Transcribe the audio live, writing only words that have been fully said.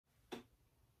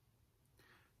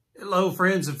Hello,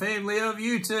 friends and family of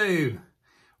YouTube.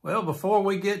 Well, before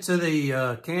we get to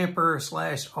the camper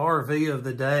slash RV of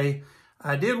the day,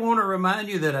 I did want to remind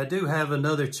you that I do have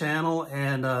another channel,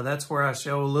 and that's where I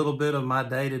show a little bit of my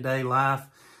day-to-day life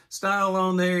style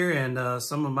on there and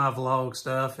some of my vlog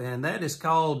stuff, and that is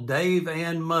called Dave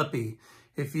and Muppy.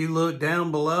 If you look down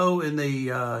below in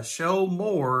the show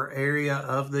more area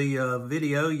of the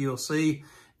video, you'll see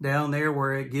down there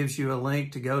where it gives you a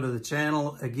link to go to the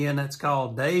channel. Again, that's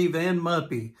called Dave and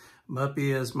Muppy.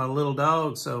 Muppy is my little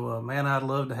dog, so man, I'd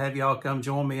love to have y'all come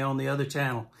join me on the other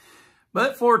channel.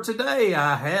 But for today,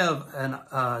 I have an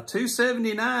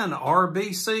 279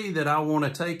 RBC that I want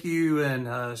to take you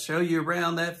and show you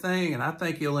around that thing, and I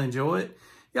think you'll enjoy it.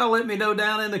 Y'all let me know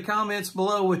down in the comments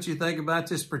below what you think about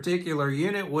this particular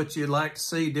unit, what you'd like to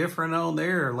see different on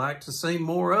there or like to see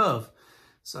more of.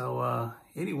 So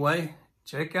anyway,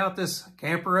 check out this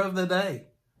camper of the day.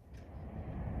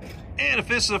 And if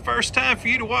this is the first time for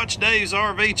you to watch Dave's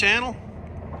RV channel,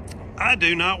 I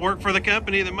do not work for the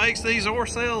company that makes these or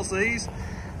sells these.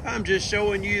 I'm just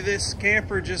showing you this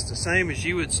camper just the same as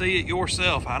you would see it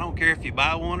yourself. I don't care if you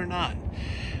buy one or not.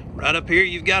 Right up here,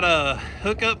 you've got a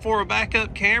hookup for a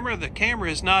backup camera. The camera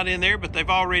is not in there, but they've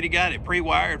already got it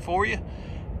pre-wired for you.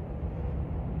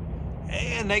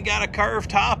 And they got a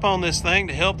curved top on this thing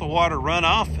to help the water run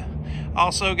off.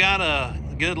 Also got a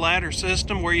good ladder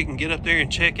system where you can get up there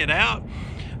and check it out.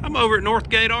 I'm over at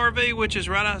Northgate RV, which is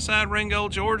right outside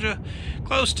Ringgold, Georgia,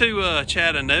 close to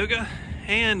Chattanooga.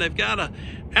 And they've got a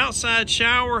outside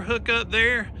shower hookup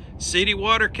there, city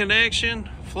water connection,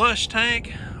 flush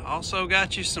tank. Also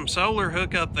got you some solar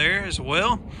hookup there as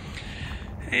well.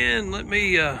 And let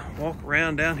me walk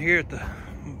around down here at the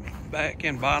back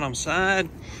and bottom side.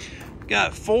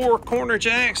 Got 4 corner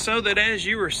jacks so that as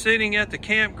you are sitting at the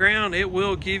campground, it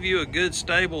will give you a good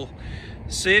stable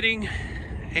sitting.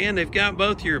 And they've got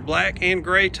both your black and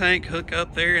gray tank hook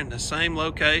up there in the same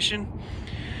location.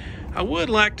 I would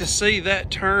like to see that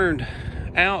turned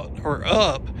out or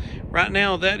up. Right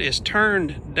now that is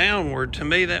turned downward. To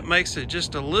me, that makes it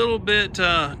just a little bit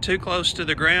too close to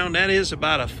the ground. That is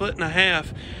about 1.5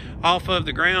 feet off of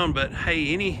the ground, but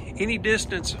hey, any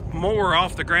distance more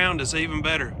off the ground is even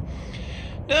better.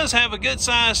 Does have a good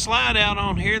size slide out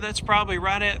on here. That's probably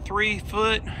right at 3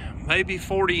 foot, maybe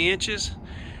 40 inches.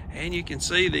 And you can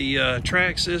see the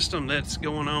track system that's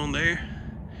going on there.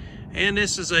 And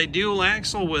this is a dual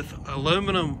axle with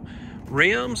aluminum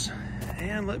rims.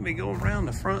 And let me go around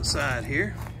the front side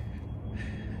here.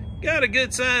 Got a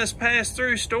good size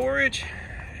pass-through storage,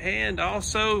 and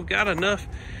also got enough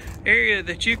area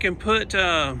that you can put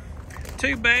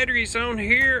 2 batteries on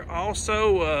here.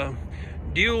 Also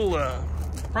dual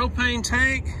propane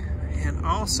tank, and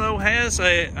also has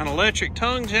an electric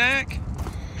tongue jack.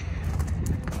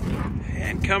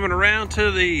 And coming around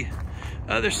to the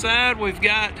other side, we've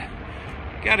got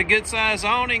a good size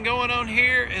awning going on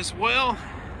here as well.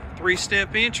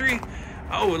 3-step entry.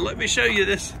 Oh, and let me show you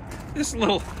this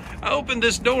little, I opened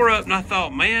this door up and I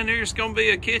thought, man, there's gonna be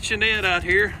a kitchenette out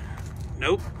here.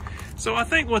 Nope. So I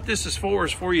think what this is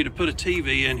for you to put a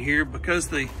TV in here, because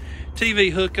the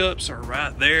TV hookups are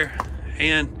right there.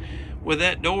 And with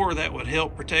that door, that would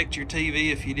help protect your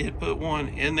TV if you did put one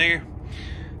in there.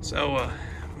 So,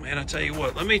 man, I tell you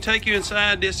what, let me take you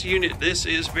inside this unit. This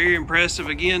is very impressive.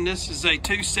 Again, this is a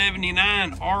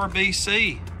 279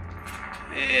 RBC.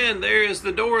 And there is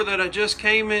the door that I just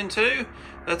came into.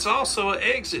 That's also an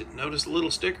exit. Notice the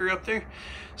little sticker up there.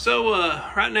 So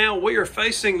right now we are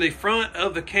facing the front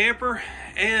of the camper.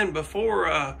 And before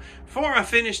I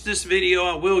finish this video,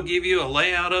 I will give you a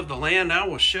layout of the land. I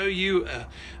will show you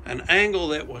an angle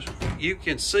that you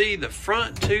can see the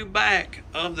front to back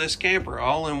of this camper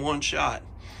all in one shot.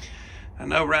 I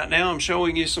know right now I'm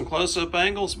showing you some close-up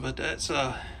angles, but that's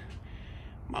my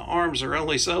arms are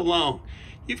only so long.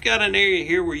 You've got an area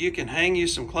here where you can hang you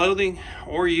some clothing,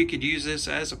 or you could use this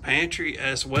as a pantry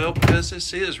as well, because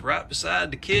this is right beside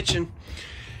the kitchen.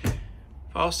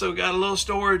 Also got a little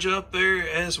storage up there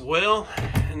as well,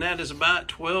 and that is about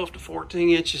 12 to 14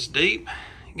 inches deep.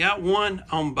 Got one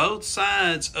on both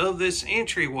sides of this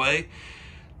entryway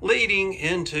leading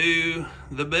into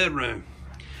the bedroom.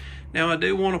 Now, I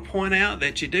do want to point out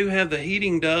that you do have the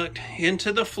heating duct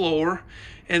into the floor,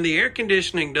 and the air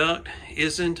conditioning duct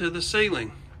is into the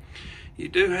ceiling. You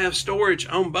do have storage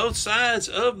on both sides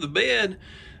of the bed.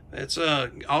 That's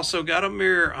also got a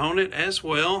mirror on it as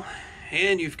well.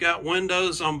 And you've got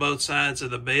windows on both sides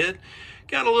of the bed.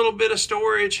 Got a little bit of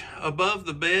storage above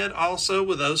the bed also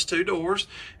with those 2 doors.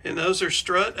 And those are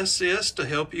strut assist to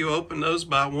help you open those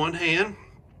by one hand.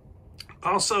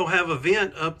 Also have a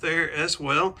vent up there as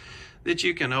well. that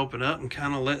you can open up and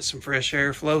kind of let some fresh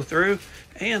air flow through.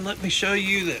 And let me show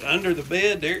you that under the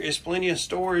bed there is plenty of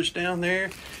storage down there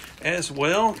as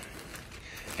well.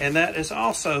 And that is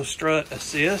also strut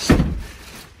assist.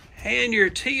 And your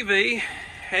TV,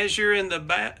 as you're in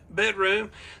the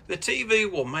bedroom, the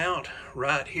TV will mount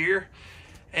right here.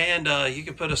 And you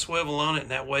can put a swivel on it,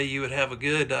 and that way you would have a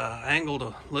good angle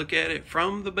to look at it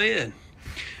from the bed.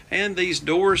 And these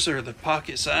doors are the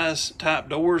pocket size type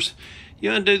doors.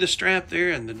 You undo the strap there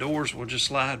and the doors will just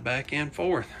slide back and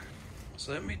forth.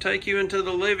 So let me take you into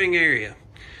the living area.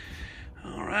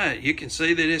 All right, you can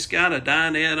see that it's got a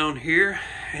dinette on here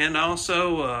and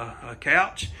also a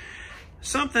couch.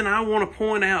 Something I want to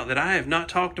point out that I have not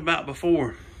talked about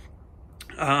before.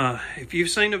 If you've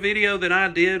seen a video that I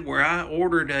did where I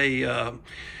ordered a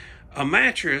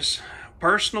mattress,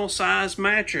 personal size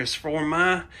mattress for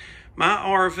my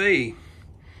RV,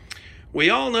 we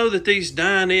all know that these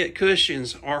dinette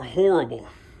cushions are horrible.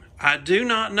 I do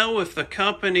not know if the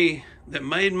company that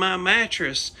made my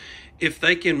mattress, if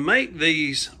they can make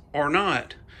these or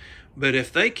not. But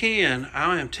if they can,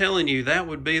 I am telling you, that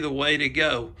would be the way to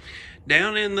go.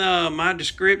 Down in my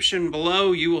description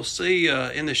below, you will see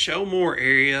in the show more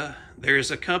area, there's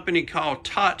a company called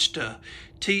Tochta,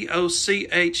 T-O-C-H-T-A,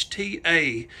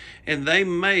 and they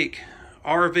make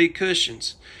RV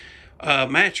cushions,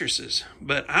 mattresses.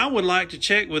 But I would like to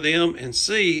check with them and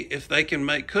see if they can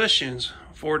make cushions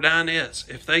for dinettes.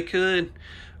 If they could,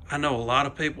 I know a lot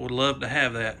of people would love to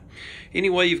have that.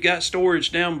 Anyway, you've got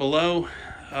storage down below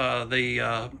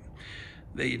the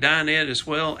dinette as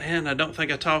well, and I don't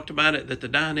think I talked about it, that the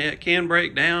dinette can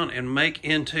break down and make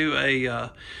into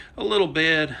a little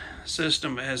bed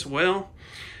system as well.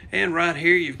 And right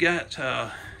here you've got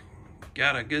a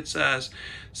good size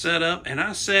setup, and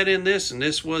I sat in this and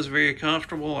this was very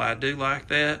comfortable. I do like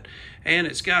that, and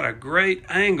it's got a great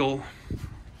angle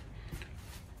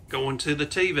going to the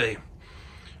TV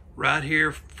right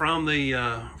here from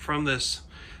the from this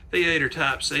theater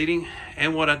type seating.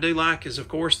 And what I do like is, of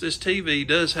course, this TV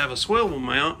does have a swivel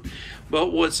mount,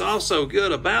 but what's also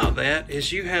good about that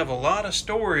is you have a lot of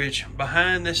storage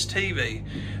behind this TV.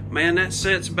 Man, that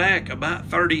sets back about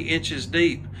 30 inches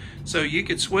deep. So you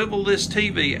could swivel this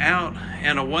TV out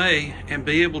and away and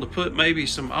be able to put maybe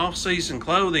some off-season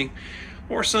clothing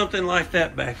or something like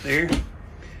that back there.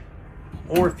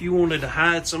 Or if you wanted to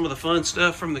hide some of the fun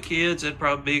stuff from the kids, that'd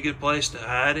probably be a good place to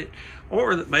hide it.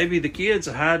 Or that maybe the kids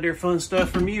will hide their fun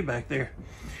stuff from you back there.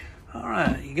 All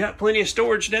right, you got plenty of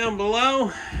storage down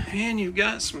below, and you've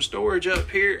got some storage up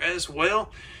here as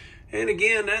well. And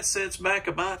again, that sets back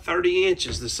about 30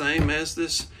 inches, the same as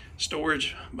this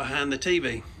storage behind the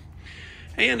TV.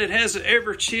 And it has an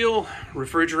ever-chill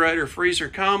refrigerator freezer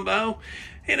combo.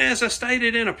 And as I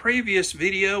stated in a previous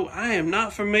video, I am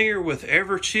not familiar with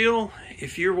ever-chill.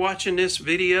 If you're watching this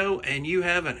video and you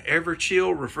have an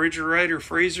ever-chill refrigerator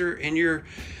freezer in your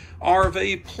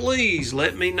RV, please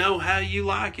let me know how you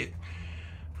like it.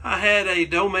 I had a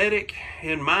Dometic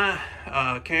in my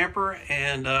camper,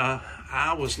 and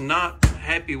I was not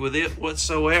happy with it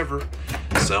whatsoever.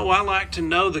 So I like to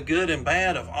know the good and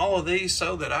bad of all of these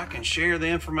so that I can share the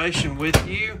information with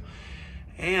you.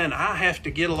 And I have to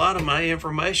get a lot of my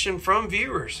information from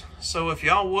viewers. So if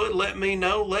y'all would let me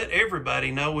know, let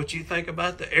everybody know what you think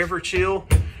about the ever-chill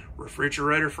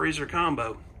refrigerator freezer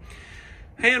combo.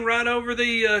 And right over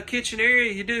the kitchen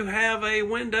area, you do have a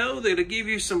window that'll give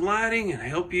you some lighting and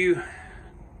help you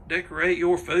decorate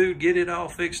your food, get it all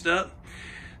fixed up.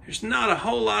 There's not a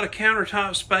whole lot of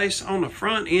countertop space on the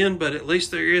front end, but at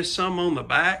least there is some on the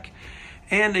back.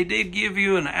 And they did give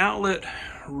you an outlet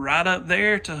right up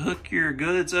there to hook your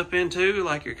goods up into,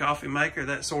 like your coffee maker,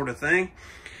 that sort of thing.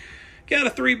 Got a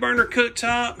 3-burner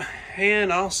cooktop,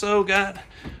 and also got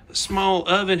a small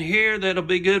oven here that'll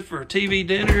be good for TV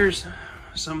dinners,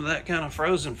 some of that kind of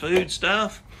frozen food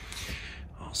stuff.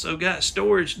 Also got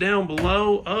storage down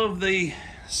below of the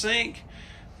sink.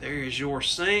 There is your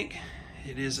sink.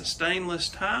 It is a stainless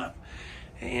type,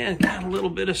 and got a little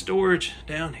bit of storage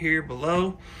down here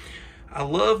below. I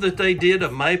love that they did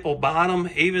a maple bottom,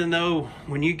 even though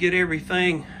when you get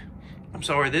everything, I'm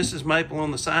sorry, this is maple on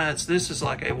the sides, this is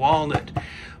like a walnut.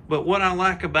 But what I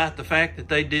like about the fact that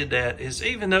they did that is,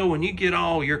 even though when you get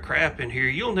all your crap in here,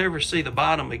 you'll never see the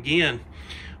bottom again.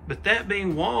 But that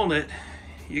being walnut,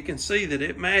 you can see that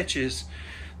it matches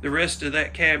the rest of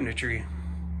that cabinetry.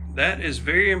 That is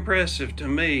very impressive to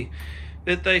me,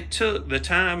 that they took the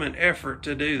time and effort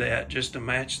to do that, just to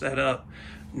match that up.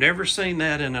 Never seen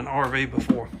that in an RV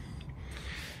before.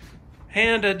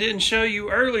 And I didn't show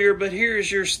you earlier, but here's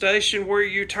your station where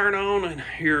you turn on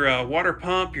your water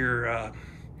pump, your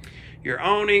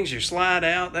awnings, your slide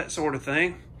out, that sort of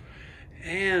thing.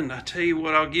 And I tell you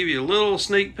what, I'll give you a little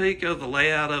sneak peek of the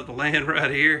layout of the land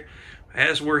right here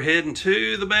as we're heading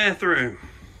to the bathroom.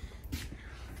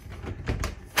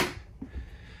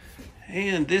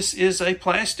 And this is a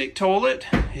plastic toilet.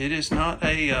 It is not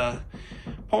a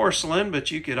porcelain,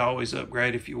 but you could always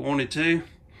upgrade if you wanted to.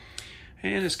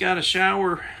 And it's got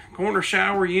a corner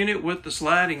shower unit with the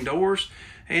sliding doors,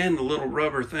 and the little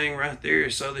rubber thing right there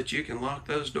is so that you can lock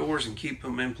those doors and keep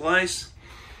them in place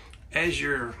as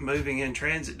you're moving in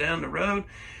transit down the road.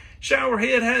 Shower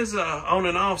head has a on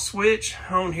and off switch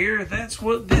on here. That's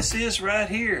what this is right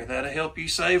here. That'll help you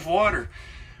save water.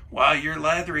 While you're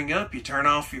lathering up, you turn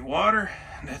off your water.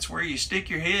 That's where you stick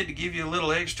your head to give you a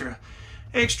little extra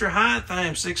height. I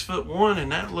am 6'1",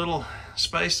 and that little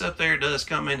space up there does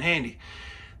come in handy.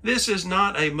 This is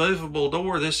not a movable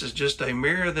door. This is just a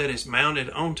mirror that is mounted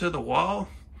onto the wall.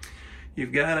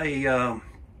 You've got a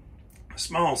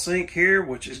small sink here,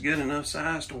 which is good enough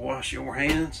size to wash your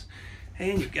hands.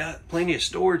 And you've got plenty of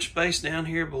storage space down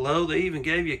here below. They even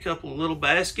gave you a couple of little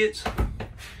baskets.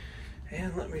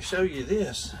 And let me show you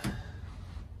this.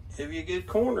 Give you a good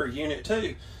corner unit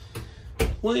too.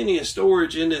 Plenty of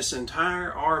storage in this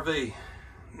entire RV.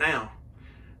 Now,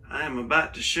 I am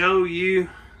about to show you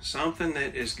something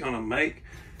that is going to make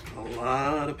a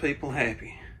lot of people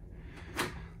happy.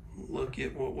 Look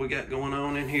at what we got going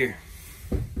on in here.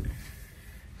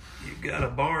 You've got a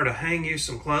bar to hang you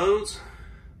some clothes.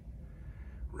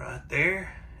 Right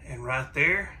there and right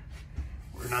there.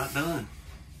 We're not done.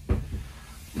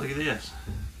 Look at this.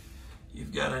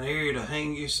 You've got an area to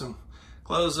hang you some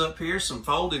clothes up here, some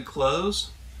folded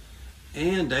clothes.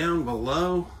 And down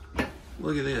below,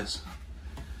 look at this.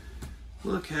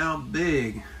 Look how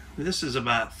big. This is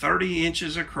about 30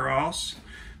 inches across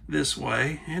this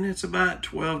way, and it's about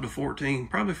 12 to 14,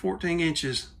 probably 14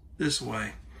 inches this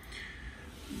way.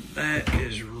 That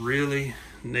is really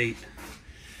neat.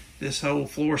 This whole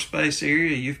floor space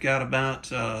area, you've got about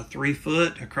 3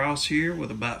 foot across here with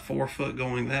about 4 foot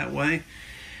going that way.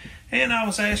 And I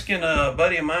was asking a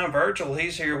buddy of mine, Virgil,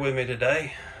 he's here with me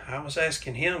today. I was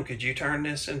asking him, could you turn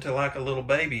this into like a little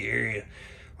baby area?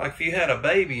 Like if you had a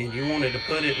baby and you wanted to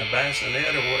put it in a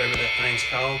bassinet or whatever that thing's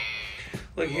called.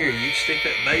 Look here, you stick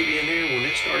that baby in there. When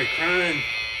it started crying,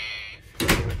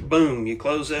 boom, you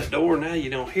close that door. Now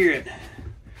you don't hear it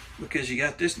because you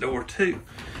got this door too.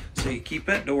 So you keep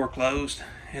that door closed,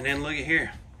 and then look at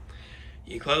here.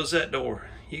 You close that door.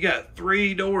 You got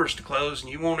 3 doors to close,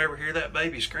 and you won't ever hear that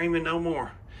baby screaming no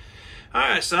more. All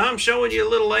right, so I'm showing you a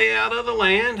little layout of the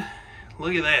land.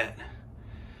 Look at that.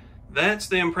 That's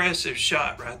the impressive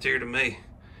shot right there to me.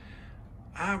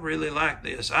 I really like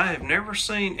this. I have never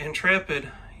seen Intrepid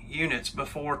units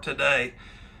before today,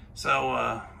 so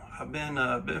I've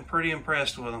been pretty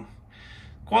impressed with them.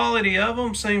 Quality of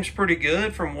them seems pretty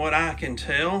good from what I can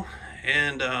tell,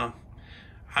 and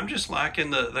I'm just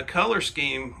liking the color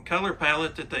scheme, color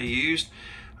palette that they used.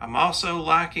 I'm also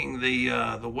liking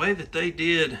the way that they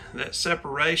did that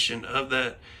separation of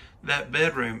that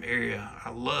bedroom area.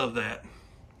 I love that.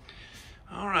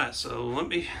 All right, so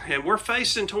and we're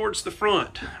facing towards the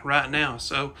front right now.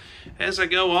 So as I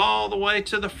go all the way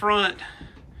to the front,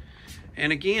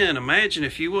 and again, imagine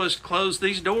if you was to close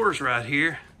these doors right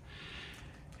here,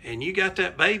 and you got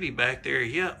that baby back there,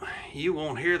 yep, you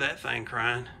won't hear that thing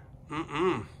crying.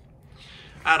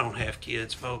 I don't have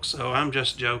kids, folks, so I'm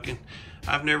just joking.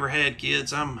 I've never had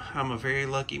kids. I'm a very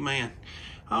lucky man.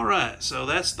 All right, so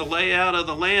that's the layout of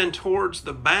the land towards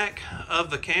the back of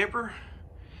the camper.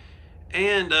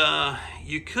 And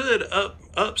you could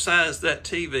upsize that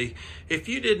TV. If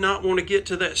you did not want to get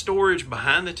to that storage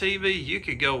behind the TV, you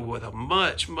could go with a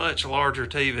much, much larger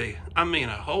TV. I mean,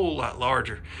 a whole lot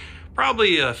larger.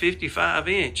 Probably a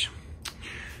 55-inch.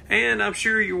 And I'm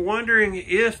sure you're wondering,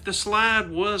 if the slide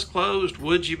was closed,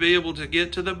 would you be able to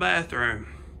get to the bathroom?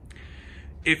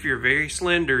 If you're very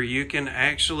slender, you can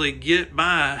actually get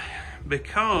by,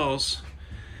 because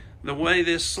the way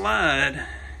this slide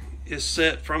is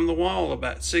set from the wall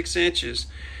about 6 inches.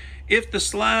 If the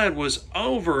slide was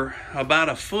over about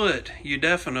a foot, you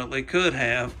definitely could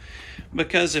have,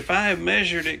 because if I have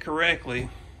measured it correctly,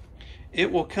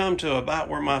 it will come to about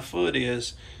where my foot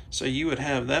is, so you would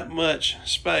have that much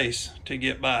space to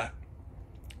get by.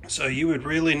 So you would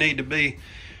really need to be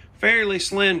fairly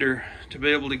slender to be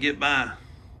able to get by,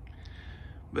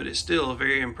 but it's still a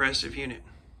very impressive unit.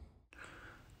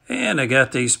 And I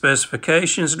got these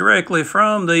specifications directly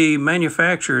from the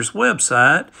manufacturer's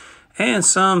website, and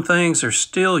some things are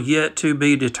still yet to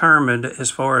be determined as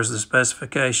far as the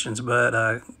specifications, but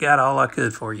I got all I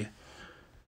could for you.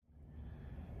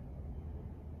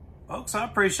 Folks, I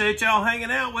appreciate y'all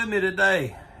hanging out with me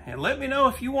today. And let me know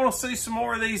if you want to see some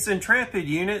more of these Intrepid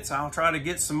units. I'll try to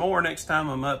get some more next time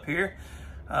I'm up here.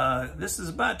 This is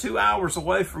about 2 hours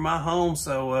away from my home,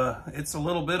 so it's a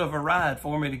little bit of a ride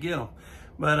for me to get them.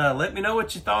 But let me know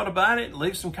what you thought about it.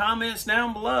 Leave some comments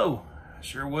down below. I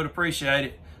sure would appreciate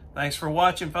it. Thanks for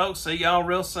watching, folks. See y'all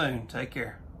real soon. Take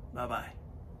care. Bye-bye.